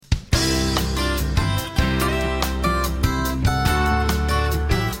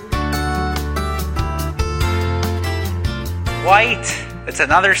white. It's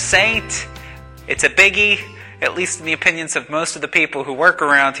another saint. It's a biggie, at least in the opinions of most of the people who work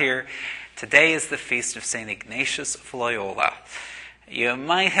around here. Today is the feast of St. Ignatius of Loyola. You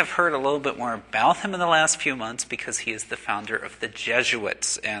might have heard a little bit more about him in the last few months because he is the founder of the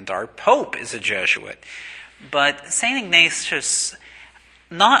Jesuits, and our Pope is a Jesuit. But St. Ignatius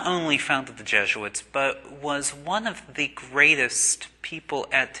not only founded the Jesuits, but was one of the greatest people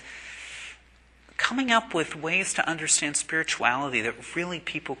at coming up with ways to understand spirituality that really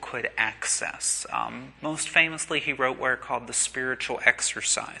people could access. Most famously, he wrote what are called the spiritual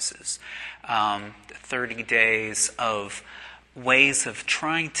exercises, 30 days of ways of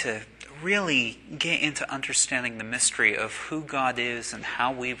trying to really get into understanding the mystery of who God is and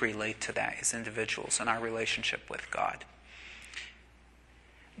how we relate to that as individuals and our relationship with God.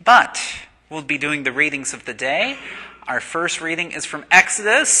 But we'll be doing the readings of the day. Our first reading is from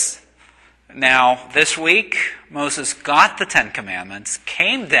Exodus. Now, this week, Moses got the Ten Commandments,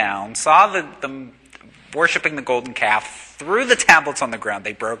 came down, saw them worshiping the golden calf, threw the tablets on the ground,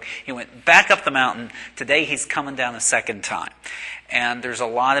 they broke. He went back up the mountain. Today he's coming down a second time. And there's a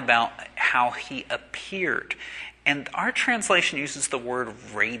lot about how he appeared. And our translation uses the word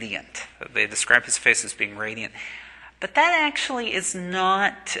radiant. They describe his face as being radiant. But that actually is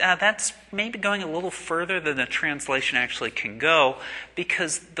not, that's maybe going a little further than the translation actually can go,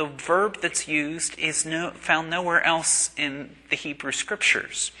 because the verb that's used is found nowhere else in the Hebrew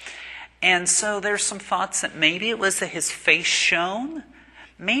Scriptures. And so there's some thoughts that maybe it was that his face shone,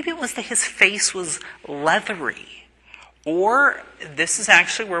 maybe it was that his face was leathery, or this is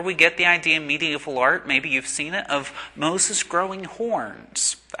actually where we get the idea in medieval art, maybe you've seen it, of Moses growing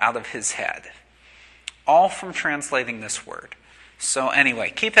horns out of his head. All from translating this word. So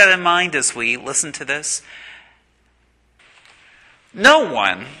anyway, keep that in mind as we listen to this. No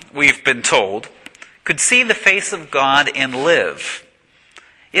one, we've been told, could see the face of God and live.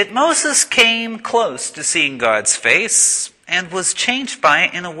 Yet Moses came close to seeing God's face and was changed by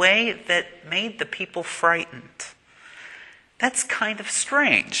it in a way that made the people frightened. That's kind of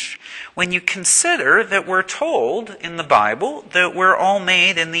strange when you consider that we're told in the Bible that we're all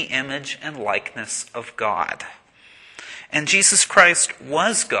made in the image and likeness of God. And Jesus Christ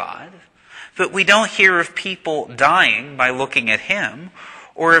was God, but we don't hear of people dying by looking at him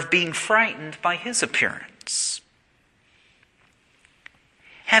or of being frightened by his appearance.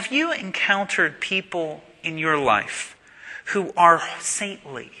 Have you encountered people in your life who are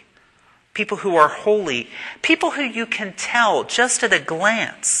saintly? People who are holy, people who you can tell just at a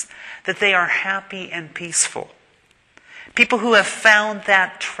glance that they are happy and peaceful. People who have found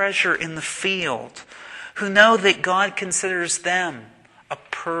that treasure in the field, who know that God considers them a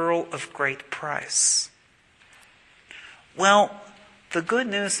pearl of great price. Well, the good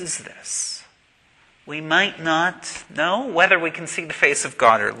news is this. We might not know whether we can see the face of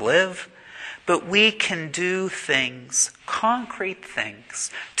God or live, but we can do things, concrete things,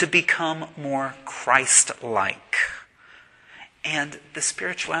 to become more Christ-like. And the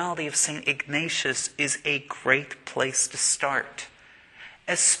spirituality of St. Ignatius is a great place to start,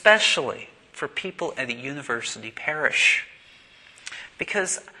 especially for people at a university parish.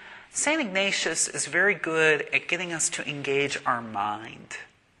 Because St. Ignatius is very good at getting us to engage our mind,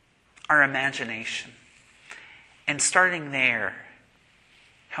 our imagination. And starting there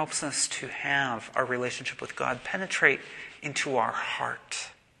helps us to have our relationship with God penetrate into our heart.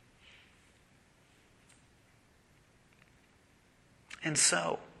 And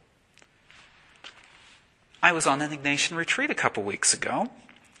so, I was on an Ignatian retreat a couple weeks ago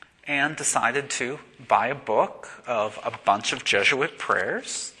and decided to buy a book of a bunch of Jesuit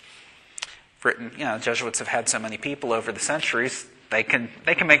prayers. Written, Jesuits have had so many people over the centuries, they can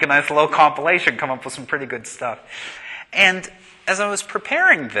make a nice little compilation, come up with some pretty good stuff. And as I was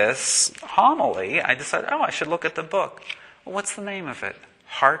preparing this homily, I decided, I should look at the book. Well, what's the name of it?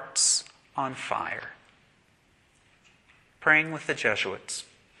 Hearts on Fire. Praying with the Jesuits.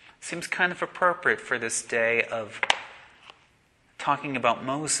 Seems kind of appropriate for this day of talking about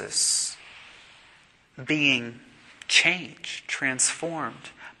Moses being changed, transformed,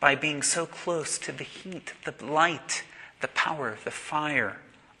 by being so close to the heat, the light, the power, the fire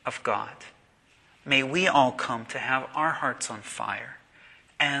of God. May we all come to have our hearts on fire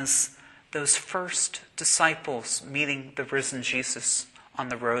as those first disciples meeting the risen Jesus on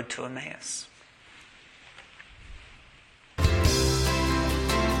the road to Emmaus.